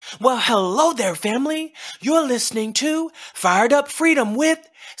Well, hello there, family. You're listening to Fired Up Freedom with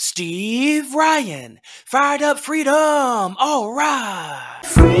Steve Ryan. Fired Up Freedom. All right.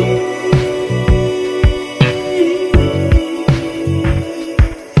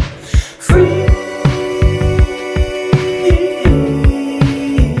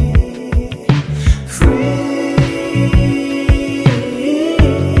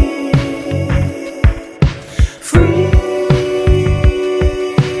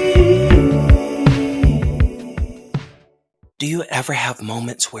 Do you ever have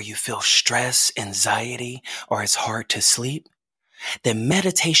moments where you feel stress, anxiety, or it's hard to sleep? Then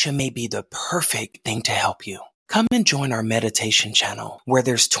meditation may be the perfect thing to help you. Come and join our meditation channel where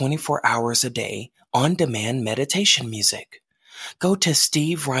there's 24 hours a day on-demand meditation music. Go to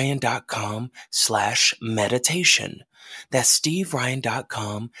steveryan.com/meditation. That's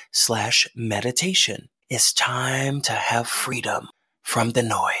steveryan.com/meditation. It's time to have freedom from the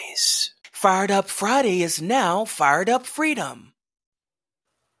noise. Fired Up Friday is now Fired Up Freedom.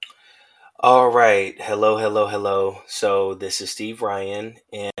 All right. Hello. So this is Steve Ryan,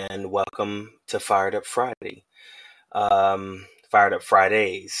 and welcome to Fired Up Friday. Fired Up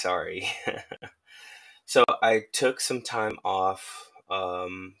Fridays, sorry. So I took some time off.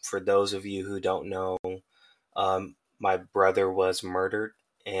 For those of you who don't know, my brother was murdered,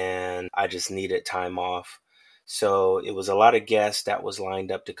 and I just needed time off. So it was a lot of guests that was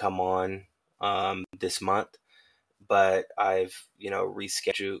lined up to come on this month, but I've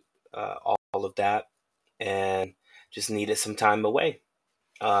rescheduled all of that and just needed some time away.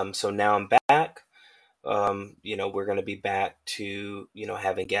 So now I'm back. We're going to be back to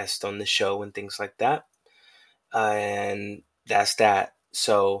having guests on the show and things like that, and that's that.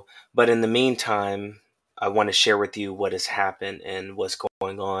 So, but in the meantime, I want to share with you what has happened and what's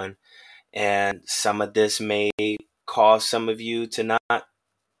going on, and some of this may cause some of you to not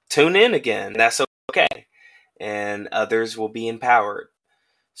tune in again. That's okay. And others will be empowered.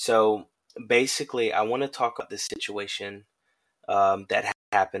 So basically, I want to talk about the situation that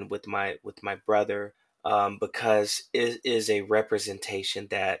happened with my brother, because it is a representation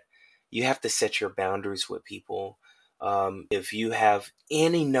that you have to set your boundaries with people. If you have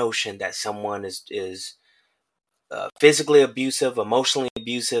any notion that someone is physically abusive, emotionally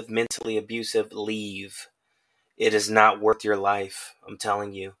abusive, mentally abusive, leave. It is not worth your life. I'm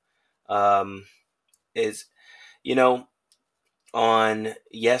telling you. Is On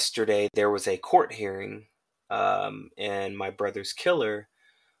yesterday there was a court hearing, and my brother's killer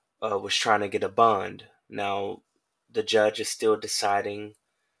was trying to get a bond. Now the judge is still deciding,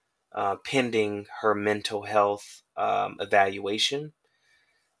 pending her mental health evaluation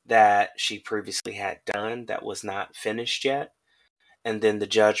that she previously had done that was not finished yet. And then the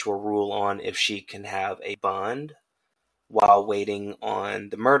judge will rule on if she can have a bond while waiting on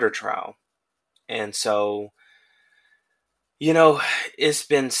the murder trial. And so, it's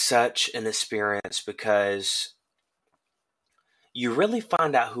been such an experience because you really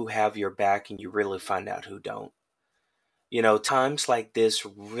find out who have your back and you really find out who don't. Times like this,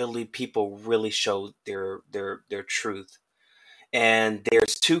 really, people really show their truth. And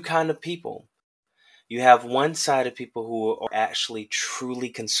there's two kind of people. You have one side of people who are actually truly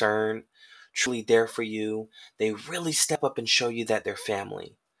concerned, truly there for you. They really step up and show you that they're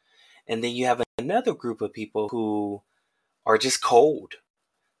family. And then you have another group of people who are just cold.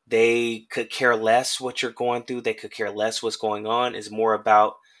 They could care less what you're going through. They could care less what's going on. It's more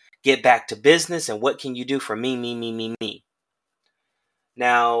about get back to business and what can you do for me.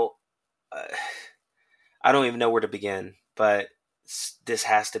 Now, I don't even know where to begin, but this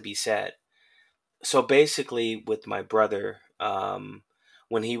has to be said. So basically, with my brother,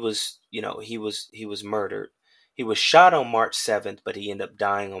 when he was murdered, he was shot on March 7th, but he ended up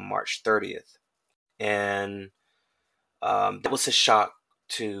dying on March 30th, and that was a shock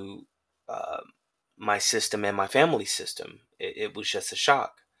to my system and my family system. It was just a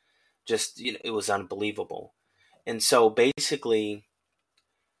shock. It was unbelievable. And so basically,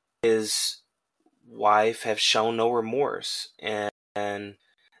 his wife have shown no remorse, and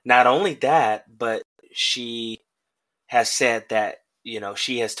not only that, but she has said that,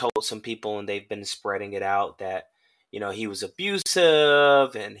 she has told some people and they've been spreading it out that, he was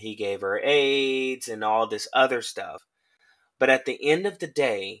abusive and he gave her AIDS and all this other stuff. But at the end of the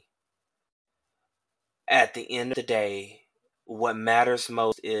day, what matters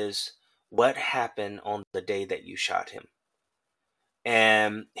most is what happened on the day that you shot him.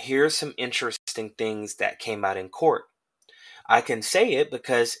 And here's some interesting things that came out in court. I can say it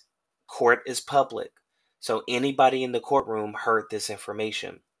because court is public. So anybody in the courtroom heard this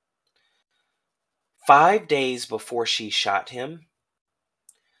information. 5 days before she shot him,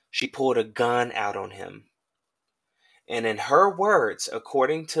 she pulled a gun out on him. And in her words,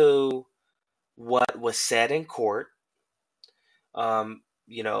 according to what was said in court, um,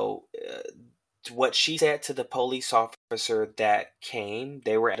 you know, what she said to the police officer that came,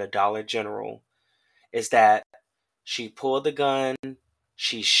 they were at a Dollar General, is that she pulled the gun,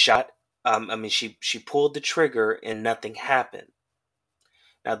 she shot, she pulled the trigger and nothing happened.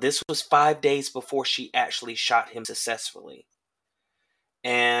 Now, this was 5 days before she actually shot him successfully.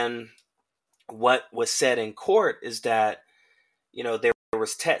 And what was said in court is that, there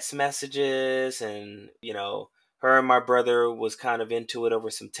was text messages and, her and my brother was kind of into it over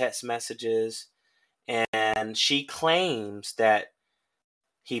some text messages. And she claims that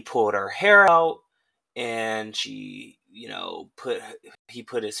he pulled her hair out and he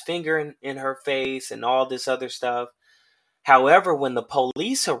put his finger in her face and all this other stuff. However, when the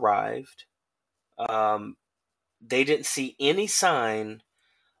police arrived, they didn't see any sign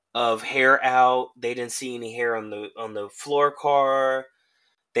of hair out. They didn't see any hair on the floor car.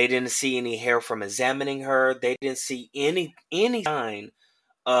 They didn't see any hair from examining her. They didn't see any sign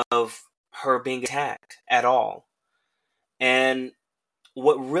of her being attacked at all. And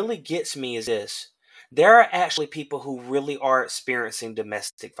what really gets me is this. There are actually people who really are experiencing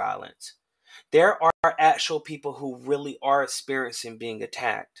domestic violence. There are actual people who really are experiencing being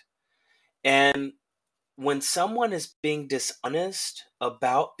attacked. And when someone is being dishonest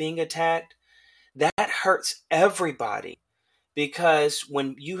about being attacked, that hurts everybody. Because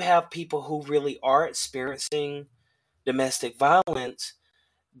when you have people who really are experiencing domestic violence,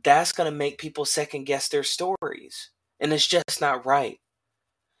 that's going to make people second guess their stories. And it's just not right.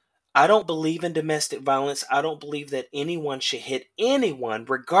 I don't believe in domestic violence. I don't believe that anyone should hit anyone,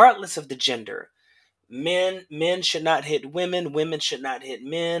 regardless of the gender. Men should not hit women. Women should not hit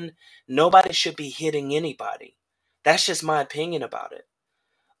men. Nobody should be hitting anybody. That's just my opinion about it.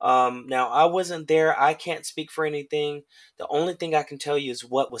 Now, I wasn't there. I can't speak for anything. The only thing I can tell you is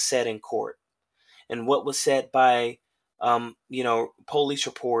what was said in court and what was said by, police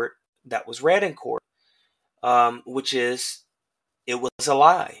report that was read in court, which is it was a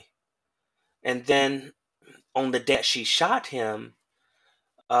lie. And then on the day that she shot him,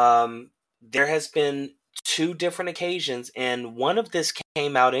 there has been 2 different occasions, and one of this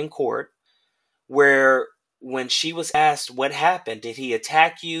came out in court where when she was asked what happened, did he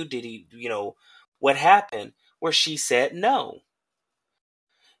attack you? Did he, what happened? Where she said no.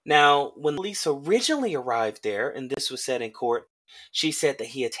 Now, when police originally arrived there, and this was said in court, she said that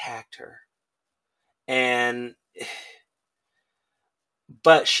he attacked her.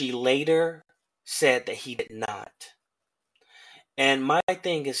 But she later said that he did not. And my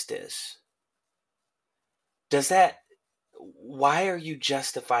thing is this. Why are you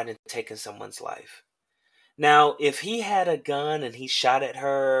justified in taking someone's life? Now, if he had a gun and he shot at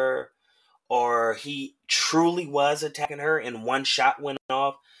her, or he truly was attacking her and one shot went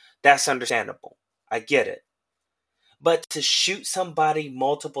off, that's understandable. I get it. But to shoot somebody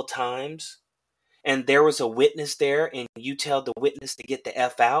multiple times, and there was a witness there, and you tell the witness to get the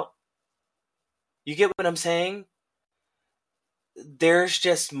F out, you get what I'm saying? There's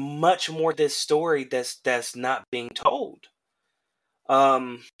just much more to this story that's not being told.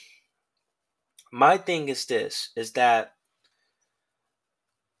 My thing is this, is that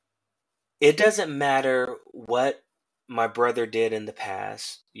it doesn't matter what my brother did in the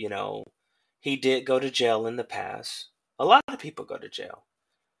past. He did go to jail in the past. A lot of people go to jail.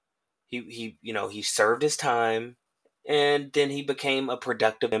 He served his time, and then he became a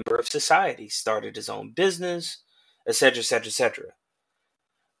productive member of society, started his own business, etc., etc., etc.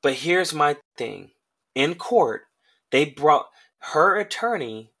 But here's my thing. In court, they brought her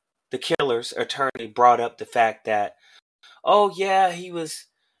attorney, the killer's attorney, brought up the fact that, oh yeah, he was,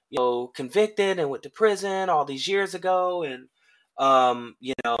 convicted and went to prison all these years ago, and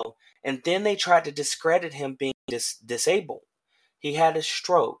and then they tried to discredit him being disabled. He had a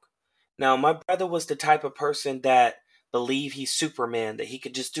stroke. Now, my brother was the type of person that believed he's Superman, that he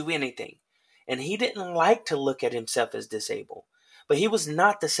could just do anything. And he didn't like to look at himself as disabled. But he was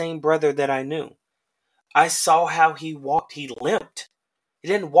not the same brother that I knew. I saw how he walked. He limped. He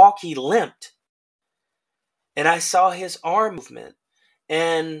didn't walk, he limped. And I saw his arm movement.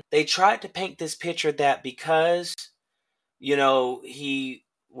 And they tried to paint this picture that because, he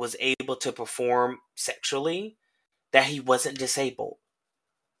was able to perform sexually, that he wasn't disabled.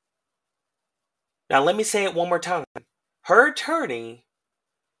 Now, let me say it one more time. Her attorney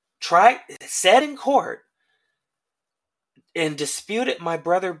said in court and disputed my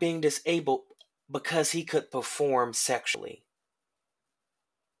brother being disabled because he could perform sexually.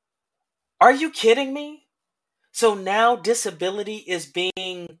 Are you kidding me? So now disability is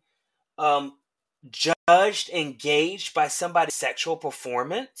being um, judged, engaged by somebody's sexual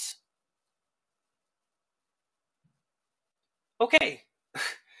performance? Okay,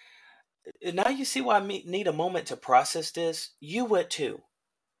 now you see why I need a moment to process this. You would too.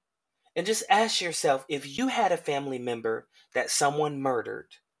 And just ask yourself, if you had a family member that someone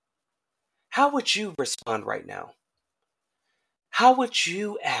murdered, how would you respond right now? How would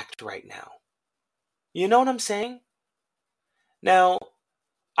you act right now? You know what I'm saying? Now,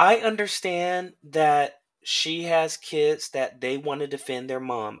 I understand that she has kids that they want to defend their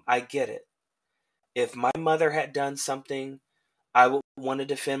mom. I get it. If my mother had done something, I would want to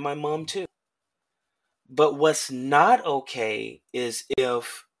defend my mom too. But what's not okay is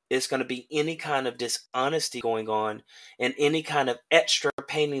if it's going to be any kind of dishonesty going on and any kind of extra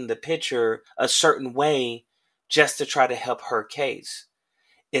painting the picture a certain way just to try to help her case.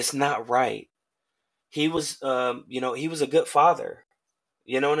 It's not right. He was, he was a good father.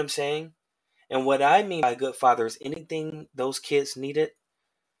 You know what I'm saying? And what I mean by good father is anything those kids needed,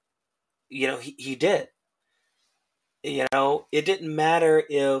 he did. It didn't matter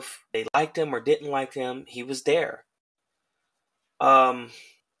if they liked him or didn't like him. He was there. Um,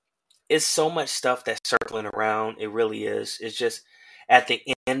 it's so much stuff that's circling around. It really is. It's just at the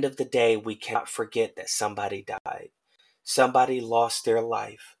end of the day, we cannot forget that somebody died. Somebody lost their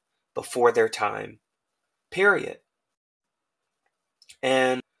life before their time. Period.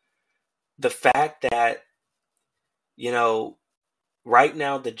 And the fact that, you know, right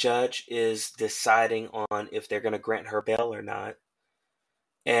now the judge is deciding on if they're going to grant her bail or not.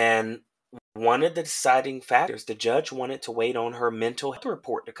 And one of the deciding factors, the judge wanted to wait on her mental health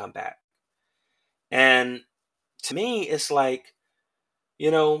report to come back. And to me, it's like,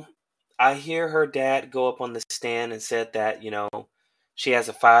 you know, I hear her dad go up on the stand and said that, she has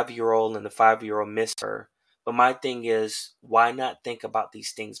a 5-year-old and the 5-year-old missed her. But my thing is, why not think about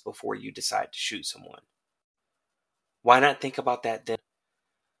these things before you decide to shoot someone? Why not think about that then?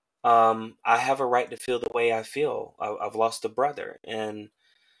 I have a right to feel the way I feel. I've lost a brother. And,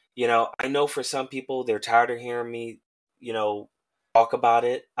 I know for some people, they're tired of hearing me, you know, talk about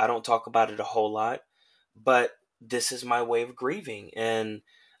it. I don't talk about it a whole lot. But this is my way of grieving. And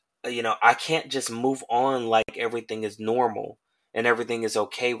I can't just move on like everything is normal and everything is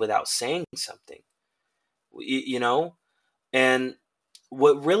okay without saying something, you know? And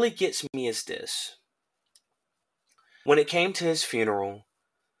what really gets me is this. When it came to his funeral,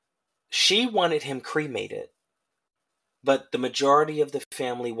 she wanted him cremated, but the majority of the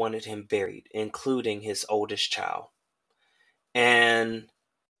family wanted him buried, including his oldest child. And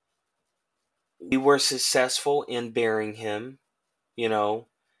we were successful in burying him.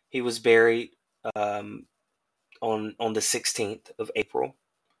 He was buried um, on the 16th of April.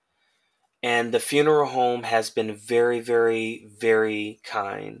 And the funeral home has been very, very, very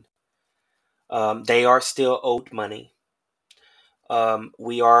kind. They are still owed money.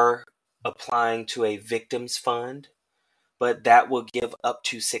 We are applying to a victims fund, but that will give up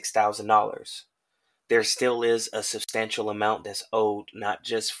to $6,000. There still is a substantial amount that's owed, not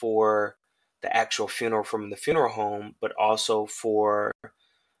just for the actual funeral from the funeral home, but also for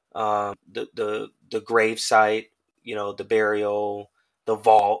the grave site, the burial, the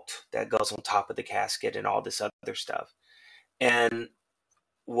vault that goes on top of the casket, and all this other stuff. And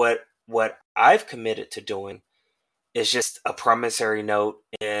what I've committed to doing is just a promissory note,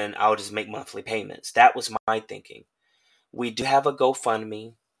 and I'll just make monthly payments. That was my thinking. We do have a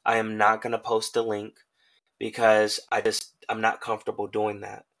GoFundMe. I am not going to post a link because I'm not comfortable doing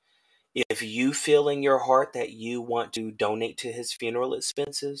that. If you feel in your heart that you want to donate to his funeral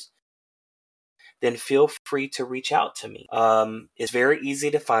expenses, then feel free to reach out to me. It's very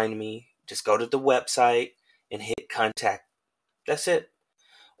easy to find me. Just go to the website and hit contact. That's it.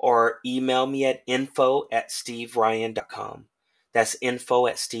 Or email me at info@steveryan.com. That's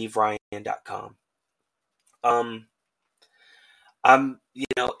info@steveryan.com. Um,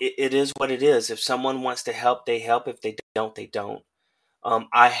 it is what it is. If someone wants to help, they help. If they don't, they don't.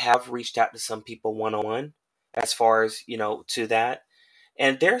 I have reached out to some people one-on-one as far as, to that.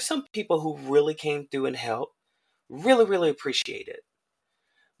 And there are some people who really came through and helped. Really, really appreciate it.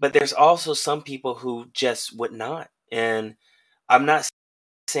 But there's also some people who just would not. And I'm not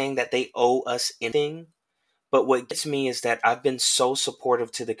saying that they owe us anything. But what gets me is that I've been so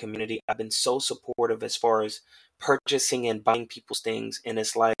supportive to the community. I've been so supportive as far as purchasing and buying people's things. And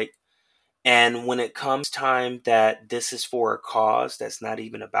it's like, and when it comes time that this is for a cause that's not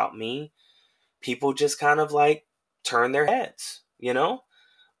even about me, people just kind of like turn their heads,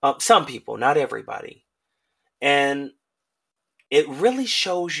 Some people, not everybody. And it really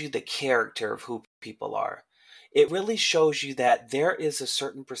shows you the character of who people are. it really shows you that there is a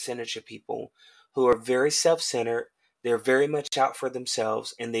certain percentage of people who are very self-centered. They're very much out for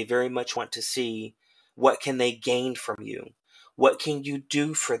themselves, and they very much want to see what can they gain from you. What can you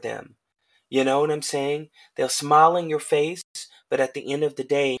do for them? You know what I'm saying? They'll smile in your face, but at the end of the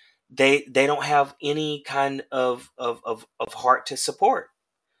day, they don't have any kind of heart to support.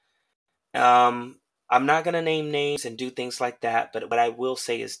 Um, I'm not gonna name names and do things like that, but what I will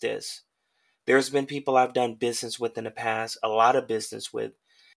say is this. There's been people I've done business with in the past, a lot of business with,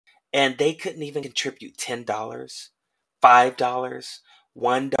 and they couldn't even contribute $10, $5,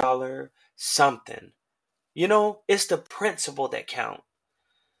 $1, something. You know, it's the principle that count.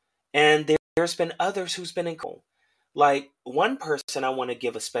 And there's been others who's been incredible. Like one person I want to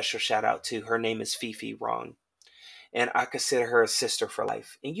give a special shout out to, her name is Fifi Wrong. And I consider her a sister for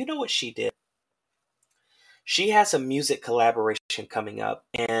life. And you know what she did? She has a music collaboration coming up,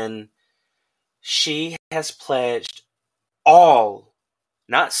 and she has pledged all,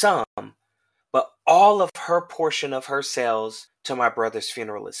 not some, but all of her portion of her sales to my brother's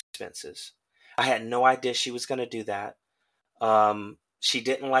funeral expenses. I had no idea she was going to do that. She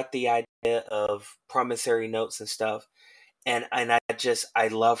didn't like the idea of promissory notes and stuff, and I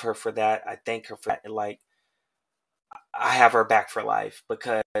love her for that. I thank her for that. And like, I have her back for life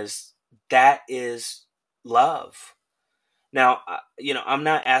because that is love. Now, I'm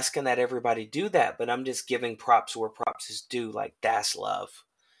not asking that everybody do that, but I'm just giving props where props is due. Like, that's love.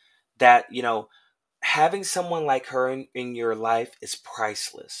 That, having someone like her in your life is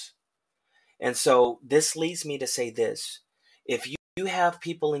priceless. And so this leads me to say this. If you have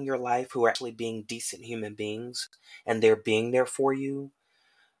people in your life who are actually being decent human beings and they're being there for you,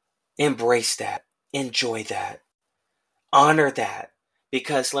 embrace that. Enjoy that. Honor that.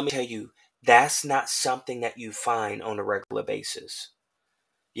 Because let me tell you, that's not something that you find on a regular basis.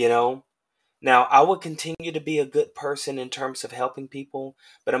 You know? Now, I will continue to be a good person in terms of helping people,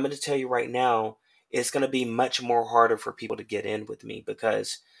 but I'm going to tell you right now, it's going to be much more harder for people to get in with me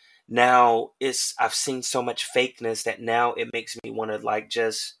because now I've seen so much fakeness that now it makes me want to like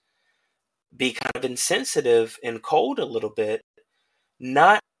just be kind of insensitive and cold a little bit,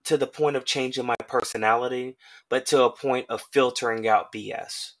 not to the point of changing my personality, but to a point of filtering out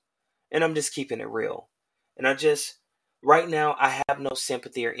BS. And I'm just keeping it real. And right now, I have no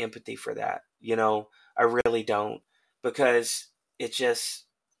sympathy or empathy for that. I really don't. Because it just,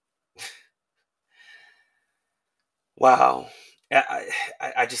 wow.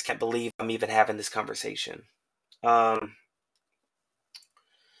 I just can't believe I'm even having this conversation. Um,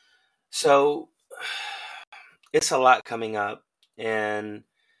 so, it's a lot coming up. And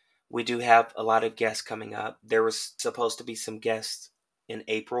we do have a lot of guests coming up. There was supposed to be some guests in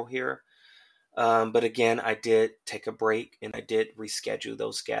April here. But again, I did take a break and I did reschedule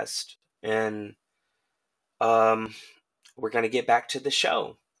those guests. And um, we're going to get back to the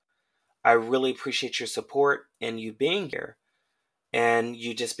show. I really appreciate your support and you being here and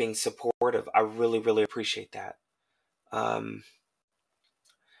you just being supportive. I really, really appreciate that. Um,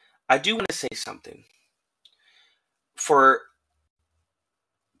 I do want to say something. For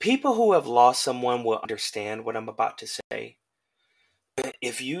people who have lost someone will understand what I'm about to say.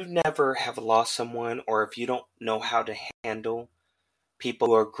 If you never have lost someone or if you don't know how to handle people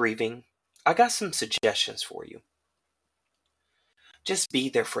who are grieving, I got some suggestions for you. Just be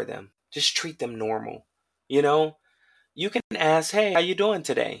there for them. Just treat them normal. You know, you can ask, "Hey, how you doing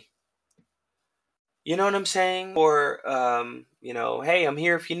today?" You know what I'm saying? Or, "Hey, I'm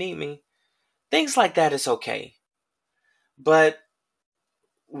here if you need me." Things like that is okay. But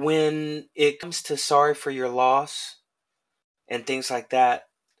when it comes to sorry for your loss and things like that,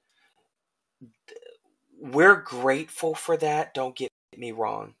 we're grateful for that. Don't get me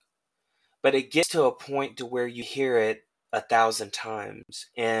wrong. But it gets to a point to where you hear it 1,000 times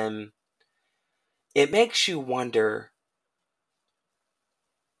and it makes you wonder,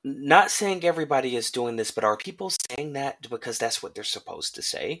 not saying everybody is doing this, but are people saying that because that's what they're supposed to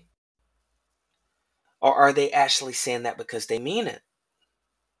say? Or are they actually saying that because they mean it?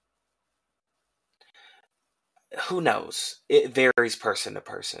 Who knows? It varies person to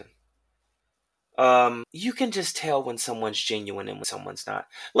person. You can just tell when someone's genuine and when someone's not.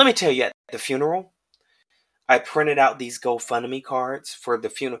 Let me tell you, at the funeral, I printed out these GoFundMe cards for the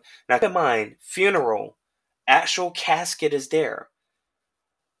funeral. Now, keep in mind, funeral, actual casket is there.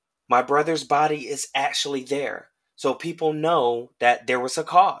 My brother's body is actually there. So people know that there was a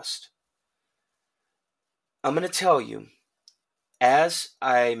cost. I'm going to tell you, as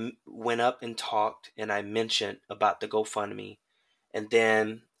I went up and talked and I mentioned about the GoFundMe, and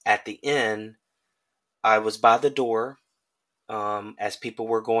then at the end, I was by the door as people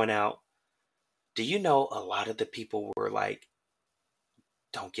were going out. Do you know a lot of the people were like,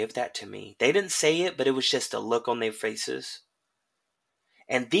 don't give that to me. They didn't say it, but it was just a look on their faces.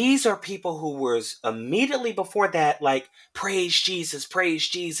 And these are people who was immediately before that like, praise Jesus, praise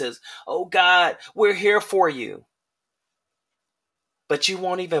Jesus. Oh God, we're here for you. But you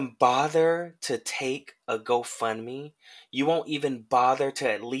won't even bother to take a GoFundMe. You won't even bother to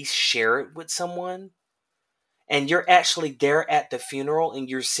at least share it with someone. And you're actually there at the funeral and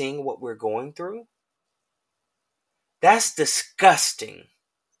you're seeing what we're going through. That's disgusting.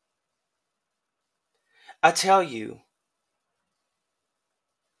 I tell you,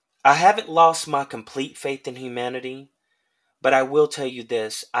 I haven't lost my complete faith in humanity, but I will tell you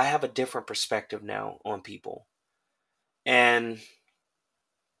this. I have a different perspective now on people. And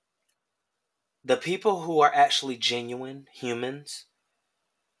the people who are actually genuine humans,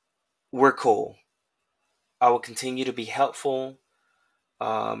 we're cool. I will continue to be helpful,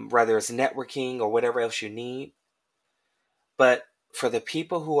 whether it's networking or whatever else you need. But for the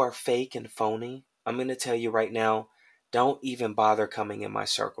people who are fake and phony, I'm going to tell you right now, don't even bother coming in my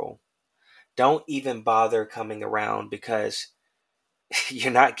circle. Don't even bother coming around because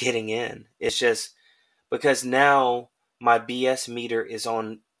you're not getting in. It's just because now my BS meter is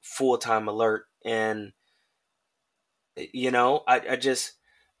on full-time alert. And,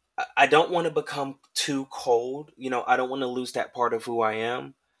 I don't want to become too cold. I don't want to lose that part of who I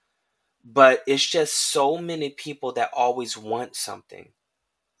am. But it's just so many people that always want something,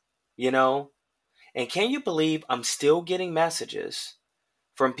 you know? And can you believe I'm still getting messages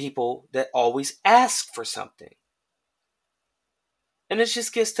from people that always ask for something? And it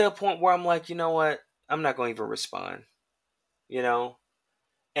just gets to a point where I'm like, you know what? I'm not going to even respond, you know?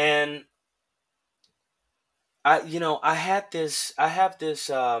 And I have this,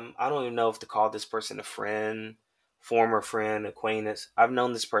 I don't even know if to call this person a friend, former friend, acquaintance. I've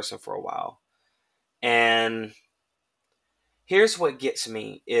known this person for a while. And here's what gets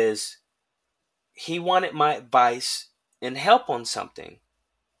me is he wanted my advice and help on something.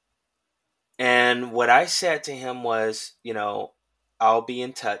 And what I said to him was, I'll be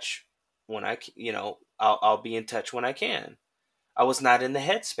in touch when I'll be in touch when I can. I was not in the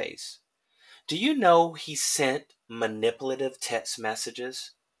headspace. Do you know he sent manipulative text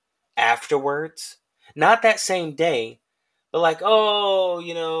messages afterwards? Not that same day, but like,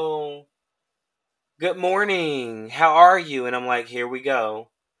 oh, good morning. How are you? And I'm like, here we go.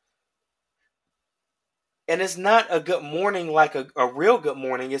 And it's not a good morning like a real good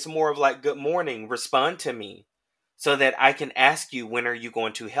morning. It's more of like, good morning, respond to me so that I can ask you, when are you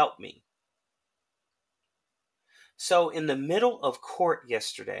going to help me? So in the middle of court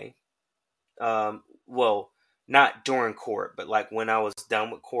yesterday, well, not during court, but like when I was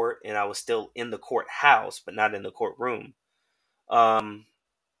done with court and I was still in the courthouse, but not in the courtroom, um,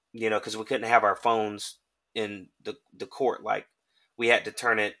 because we couldn't have our phones in the court. Like we had to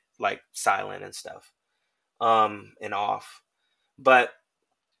turn it like silent and stuff, and off. But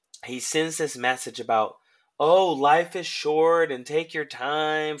he sends this message about, oh, life is short and take your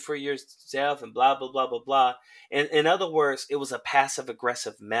time for yourself and blah, blah, blah, blah, blah. And in other words, it was a passive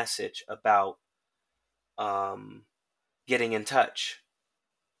aggressive message about um, getting in touch.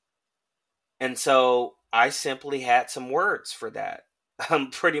 And so I simply had some words for that. I'm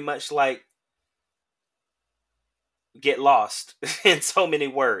pretty much like, get lost in so many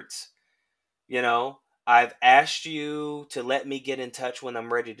words. I've asked you to let me get in touch when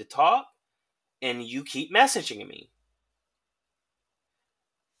I'm ready to talk, and you keep messaging me.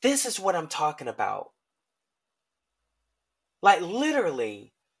 This is what I'm talking about. Like,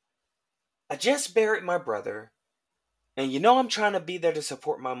 literally, I just buried my brother, and I'm trying to be there to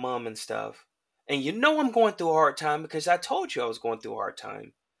support my mom and stuff. And I'm going through a hard time because I told you I was going through a hard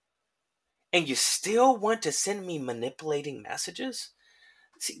time. And you still want to send me manipulating messages?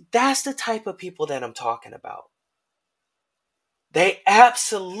 See, that's the type of people that I'm talking about. They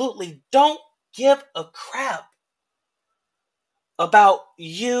absolutely don't give a crap about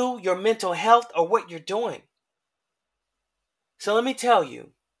you, your mental health, or what you're doing. So let me tell you,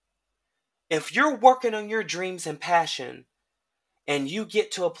 if you're working on your dreams and passion and you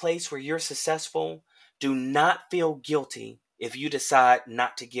get to a place where you're successful, do not feel guilty if you decide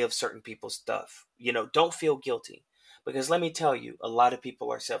not to give certain people stuff. Don't feel guilty. Because let me tell you, a lot of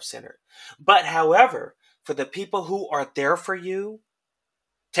people are self-centered. But however, for the people who are there for you,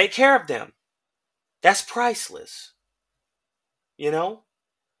 take care of them. That's priceless. I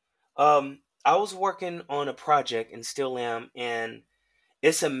was working on a project and still am, and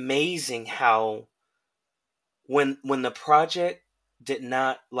it's amazing how when the project did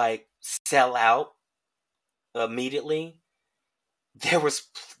not like sell out immediately, there was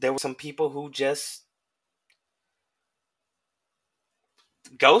there were some people who just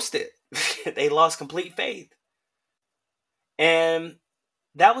ghosted. They lost complete faith. And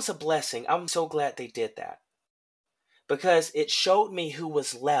that was a blessing. I'm so glad they did that because it showed me who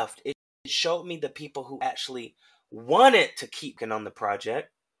was left. It showed me the people who actually wanted to keep going on the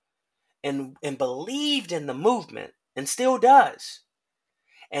project and believed in the movement and still does.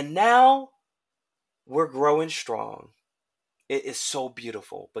 And now we're growing strong. It is so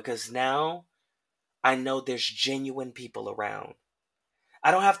beautiful because now I know there's genuine people around. I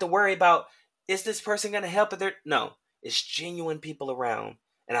don't have to worry about, is this person going to help? No, it's genuine people around.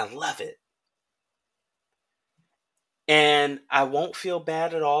 And I love it. And I won't feel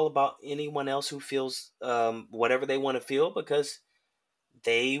bad at all about anyone else who feels whatever they want to feel because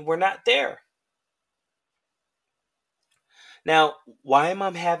they were not there. Now, why am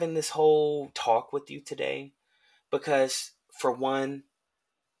I having this whole talk with you today? Because, for one,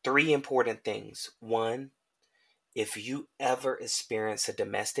 3 important things. One, if you ever experience a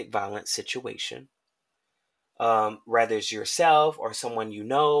domestic violence situation, whether it's yourself or someone you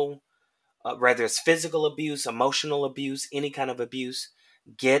know, whether it's physical abuse, emotional abuse, any kind of abuse,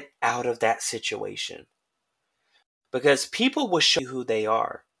 get out of that situation. Because people will show you who they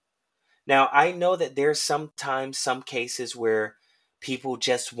are. Now, I know that there's sometimes some cases where people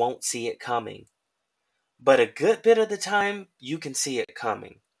just won't see it coming. But a good bit of the time, you can see it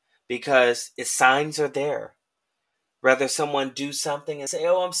coming because its signs are there. Rather someone do something and say,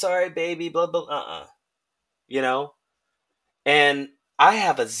 "Oh, I'm sorry, baby," blah, blah, you know? And I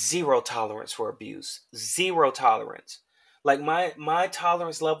have a 0 tolerance for abuse. 0 tolerance. Like my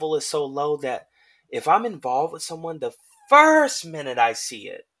tolerance level is so low that if I'm involved with someone, the first minute I see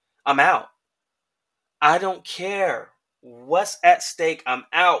it, I'm out. I don't care what's at stake. I'm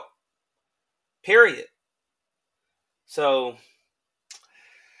out. Period. So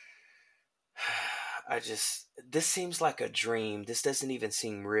this seems like a dream. This doesn't even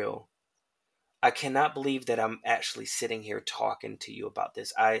seem real. I cannot believe that I'm actually sitting here talking to you about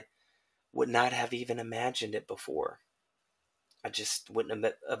this. I would not have even imagined it before. I just wouldn't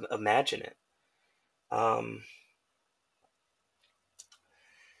imagine it.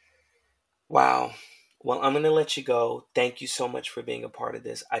 Wow. Well, I'm going to let you go. Thank you so much for being a part of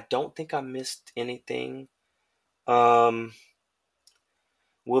this. I don't think I missed anything. We'll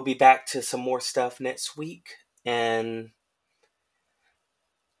be back to some more stuff next week. And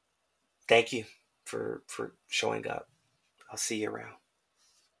thank you for showing up. I'll see you around.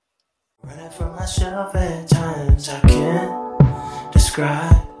 Running from myself at times I can't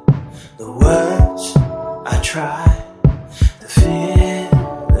describe the words I try, the fear